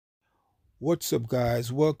What's up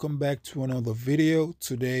guys, welcome back to another video.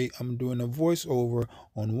 Today I'm doing a voiceover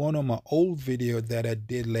on one of my old videos that I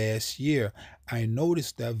did last year. I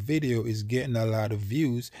noticed that video is getting a lot of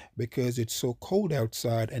views because it's so cold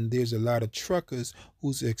outside and there's a lot of truckers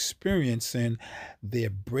who's experiencing their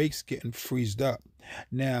brakes getting freezed up.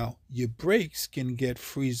 Now your brakes can get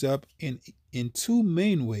freeze up in two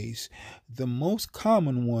main ways. The most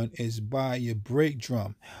common one is by your brake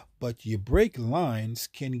drum, but your brake lines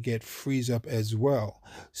can get freeze up as well.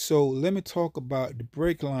 So let me talk about the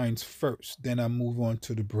brake lines first, then I move on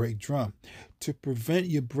to the brake drum. To prevent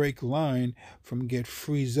your brake line from get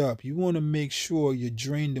freeze up, you want to make sure you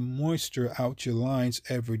drain the moisture out your lines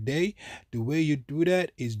every day. The way you do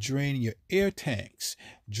that is drain your air tanks.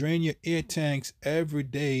 Drain your air tanks every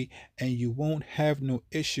day and you won't have no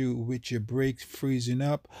issue with your brakes freezing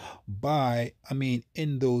up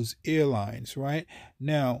in those air lines, right?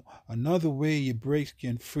 Now, another way your brakes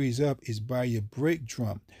can freeze up is by your brake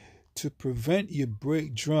drum. To prevent your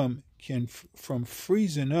brake drum from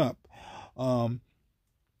freezing up,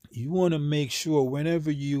 you want to make sure whenever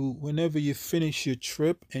you finish your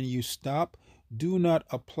trip and you stop, do not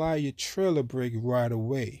apply your trailer brake right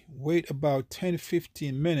away. Wait about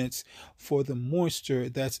 10-15 minutes for the moisture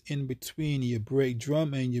that's in between your brake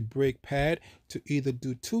drum and your brake pad to either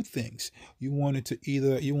do two things. You want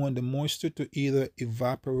the moisture to either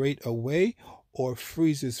evaporate away or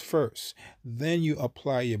freezes first. Then you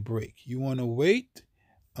apply your brake. You want to wait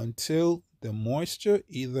until the moisture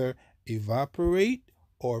either evaporate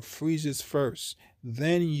or freezes first.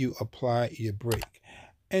 Then you apply your brake.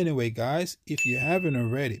 Anyway, guys, if you haven't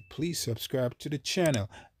already, please subscribe to the channel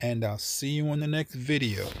and I'll see you on the next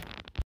video.